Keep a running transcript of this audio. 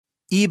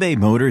eBay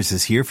Motors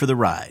is here for the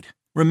ride.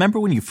 Remember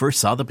when you first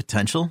saw the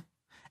potential?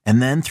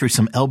 And then through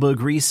some elbow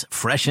grease,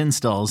 fresh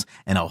installs,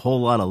 and a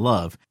whole lot of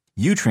love,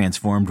 you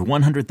transformed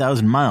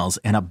 100,000 miles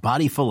and a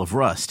body full of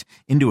rust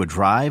into a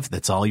drive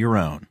that's all your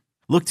own.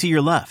 Look to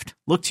your left.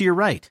 Look to your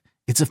right.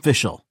 It's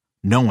official.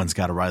 No one's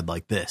got a ride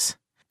like this.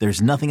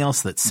 There's nothing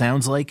else that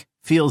sounds like,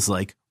 feels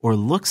like, or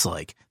looks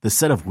like the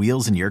set of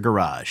wheels in your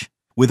garage.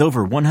 With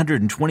over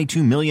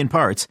 122 million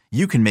parts,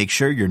 you can make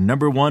sure your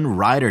number one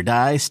ride or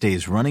die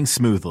stays running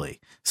smoothly.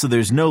 So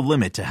there's no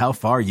limit to how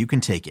far you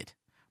can take it.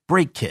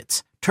 Brake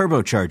kits,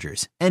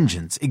 turbochargers,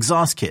 engines,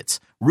 exhaust kits,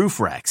 roof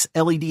racks,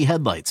 LED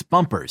headlights,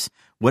 bumpers,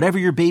 whatever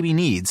your baby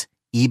needs,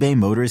 eBay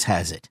Motors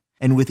has it.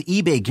 And with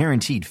eBay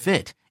Guaranteed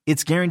Fit,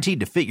 it's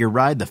guaranteed to fit your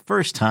ride the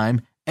first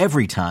time,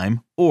 every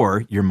time,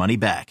 or your money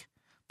back.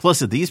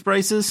 Plus at these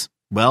prices,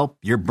 well,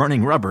 you're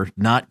burning rubber,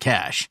 not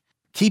cash.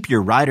 Keep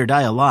your ride or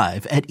die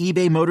alive at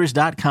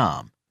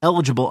ebaymotors.com.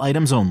 Eligible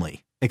items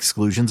only.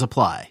 Exclusions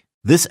apply.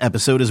 This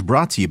episode is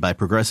brought to you by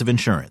Progressive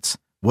Insurance.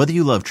 Whether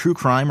you love true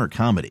crime or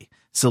comedy,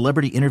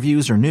 celebrity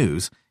interviews or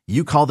news,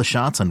 you call the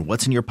shots on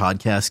what's in your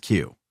podcast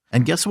queue.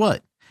 And guess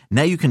what?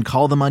 Now you can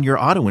call them on your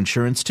auto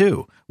insurance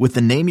too with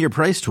the Name Your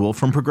Price tool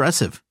from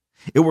Progressive.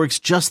 It works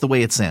just the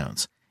way it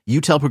sounds.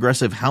 You tell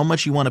Progressive how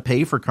much you want to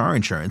pay for car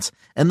insurance,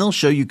 and they'll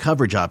show you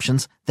coverage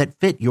options that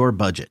fit your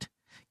budget.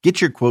 Get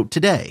your quote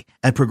today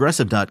at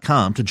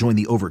Progressive.com to join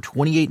the over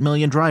 28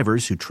 million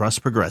drivers who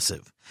trust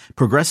Progressive.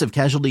 Progressive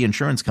Casualty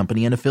Insurance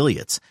Company and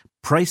Affiliates.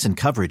 Price and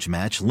coverage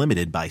match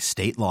limited by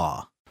state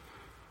law.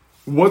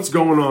 What's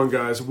going on,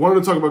 guys? Wanted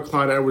to talk about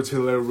Clyde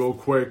Edwards-Helaire real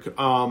quick.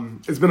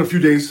 It's been a few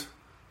days,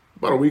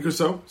 about a week or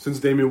so, since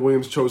Damian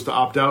Williams chose to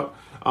opt out.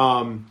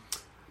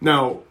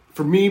 Now,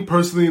 for me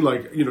personally,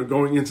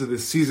 going into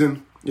this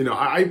season,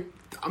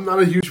 I'm not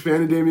a huge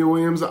fan of Damian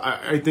Williams.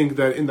 I think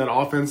that in that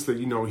offense that,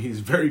 he's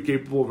very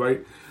capable,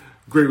 right?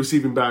 Great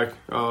receiving back,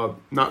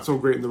 not so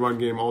great in the run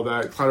game, all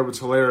that. Clyde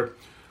Edwards-Helaire,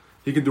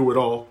 he can do it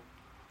all,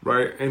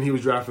 right? And he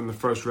was drafted in the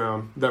first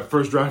round. That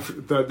first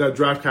draft, that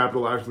draft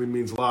capital actually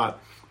means a lot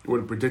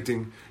when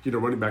predicting,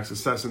 running back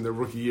success in their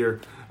rookie year.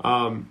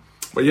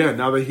 But yeah,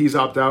 now that he's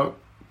opted out,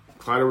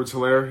 Clyde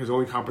Edwards-Helaire, his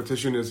only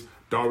competition is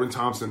Darwin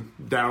Thompson,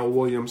 Darrell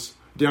Williams,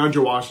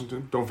 DeAndre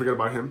Washington. Don't forget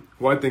about him,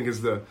 who I think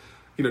is the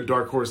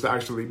dark horse to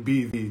actually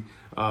be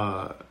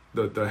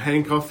the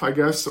handcuff, I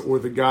guess, or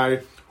the guy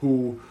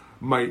who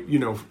might,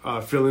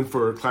 fill in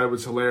for Clyde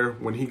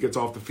Edwards-Helaire when he gets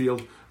off the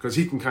field, because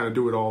he can kind of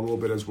do it all a little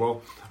bit as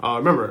well.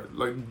 Remember,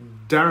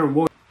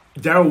 Darrell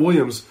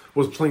Williams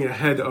was playing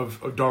ahead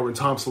of Darwin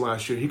Thompson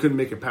last year. He couldn't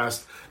make it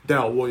past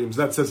Darrell Williams.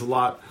 That says a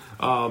lot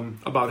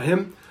about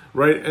him.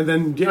 Right, and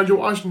then DeAndre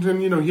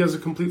Washington, he has a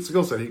complete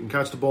skill set. He can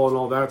catch the ball and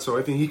all that, so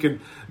I think he can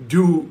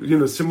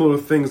do, similar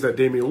things that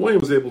Damian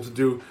Williams was able to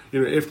do,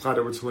 if Clyde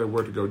Edwards-Helaire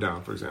were to go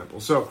down, for example.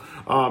 So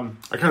I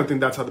kind of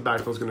think that's how the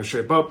backfield is going to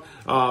shape up.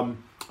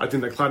 I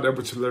think that Clyde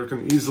Edwards-Helaire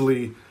can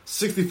easily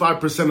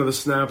 65% of the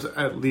snaps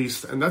at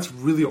least, and that's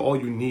really all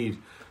you need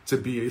to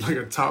be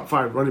a top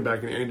 5 running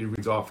back in Andy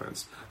Reid's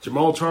offense.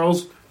 Jamal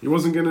Charles, he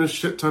wasn't getting a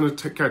shit ton of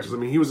catches. I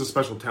mean, he was a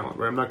special talent,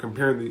 right? I'm not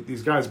comparing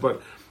these guys,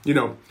 but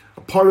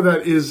a part of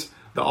that is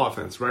the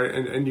offense, right?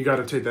 And you got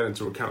to take that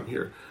into account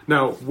here.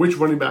 Now, which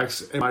running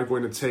backs am I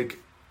going to take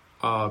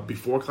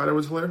before Clyde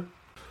Edwards-Helaire?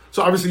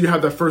 So obviously you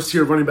have that first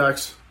tier of running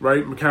backs,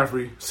 right?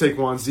 McCaffrey,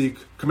 Saquon, Zeke,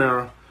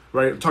 Kamara,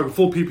 right? I'm talking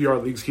full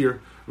PPR leagues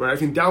here, right? I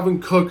think Dalvin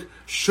Cook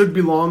should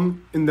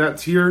belong in that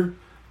tier,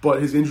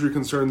 but his injury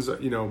concerns,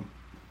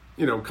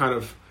 kind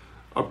of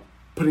are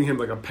putting him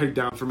like a peg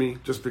down for me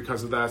just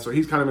because of that. So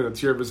he's kind of in a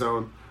tier of his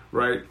own,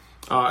 right?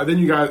 And then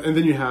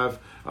you have,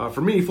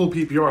 for me, full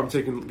PPR, I'm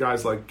taking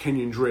guys like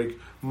Kenyon Drake,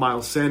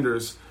 Miles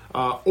Sanders,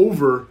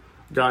 over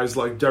guys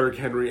like Derrick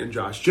Henry and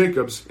Josh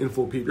Jacobs in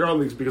full PPR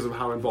leagues because of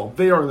how involved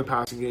they are in the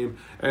passing game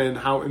and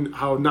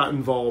how not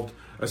involved,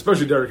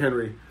 especially Derrick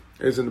Henry,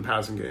 is in the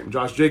passing game.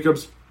 Josh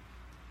Jacobs,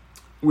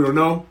 we don't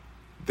know.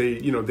 They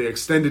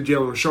extended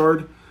Jalen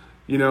Richard.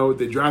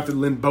 They drafted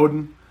Lynn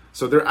Bowden.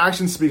 So their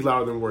actions speak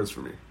louder than words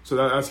for me. So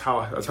that's how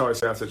I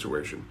say that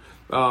situation.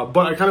 But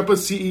I kind of put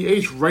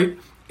CEH right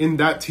in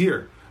that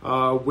tier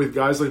with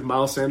guys like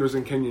Miles Sanders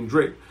and Kenyon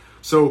Drake.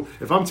 So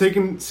if I'm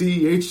taking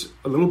CEH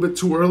a little bit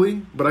too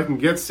early, but I can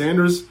get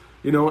Sanders,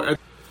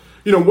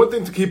 one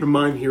thing to keep in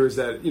mind here is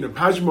that,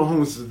 Patrick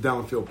Mahomes is a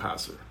downfield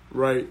passer,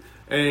 right?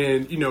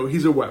 And,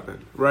 he's a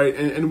weapon, right?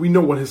 And we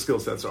know what his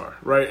skill sets are,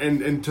 right?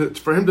 And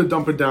for him to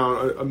dump it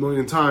down a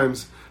million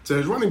times to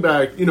his running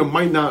back,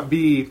 might not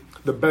be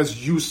the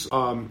best use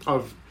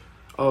of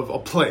a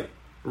play,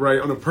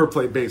 right, on a per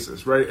play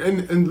basis, right?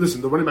 And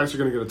listen, the running backs are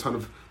going to get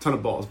a ton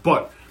of balls,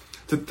 but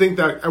to think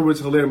that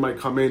Edwards-Helaire might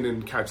come in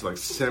and catch like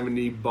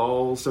 70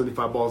 balls,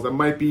 75 balls, that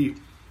might be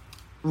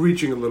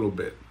reaching a little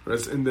bit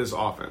in this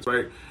offense,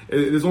 right?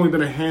 There's only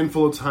been a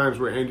handful of times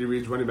where Andy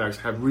Reid's running backs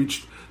have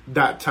reached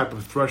that type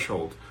of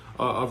threshold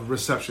of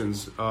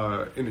receptions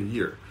in a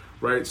year,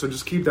 right? So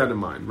just keep that in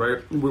mind, right?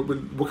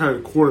 What kind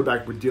of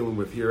quarterback we're dealing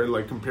with here,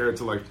 and compare it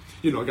to a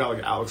guy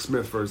like Alex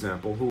Smith, for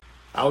example, who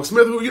Alex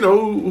Smith,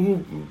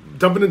 who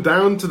dumping it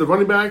down to the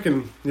running back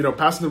and,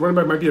 passing the running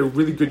back might be a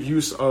really good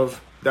use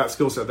of that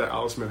skill set that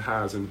Alex Smith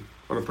has. And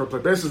on a per-play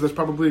basis, that's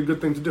probably a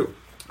good thing to do.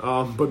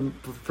 But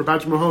for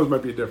Patrick Mahomes, it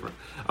might be different.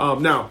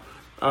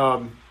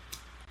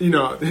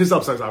 His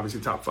upside is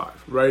obviously top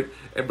 5, right?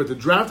 But the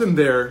draft in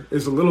there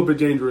is a little bit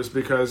dangerous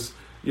because,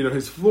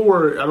 his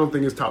floor, I don't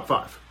think is top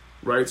 5,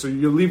 right? So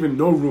you're leaving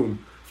no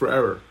room for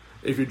error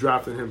if you're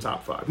drafting him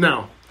top 5.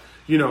 Now,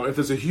 if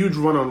there's a huge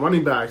run on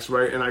running backs,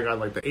 right, and I got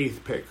like the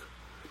 8th pick,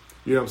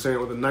 with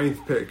the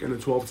 9th pick in a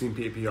 12-team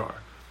PPR,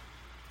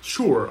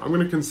 sure, I'm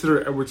going to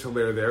consider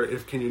Edwards-Helaire there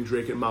if Kenyon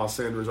Drake and Miles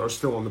Sanders are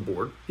still on the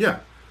board. Yeah.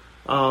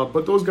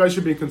 But those guys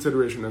should be in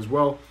consideration as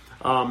well.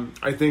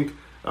 I think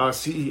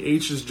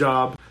CEH's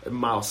job and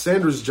Miles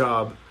Sanders'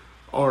 job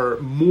are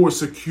more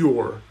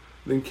secure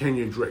than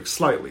Kenyon Drake,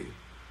 slightly,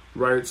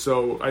 right?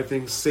 So I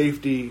think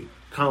safety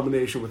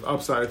combination with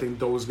upside, I think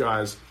those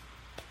guys,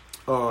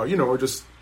 are just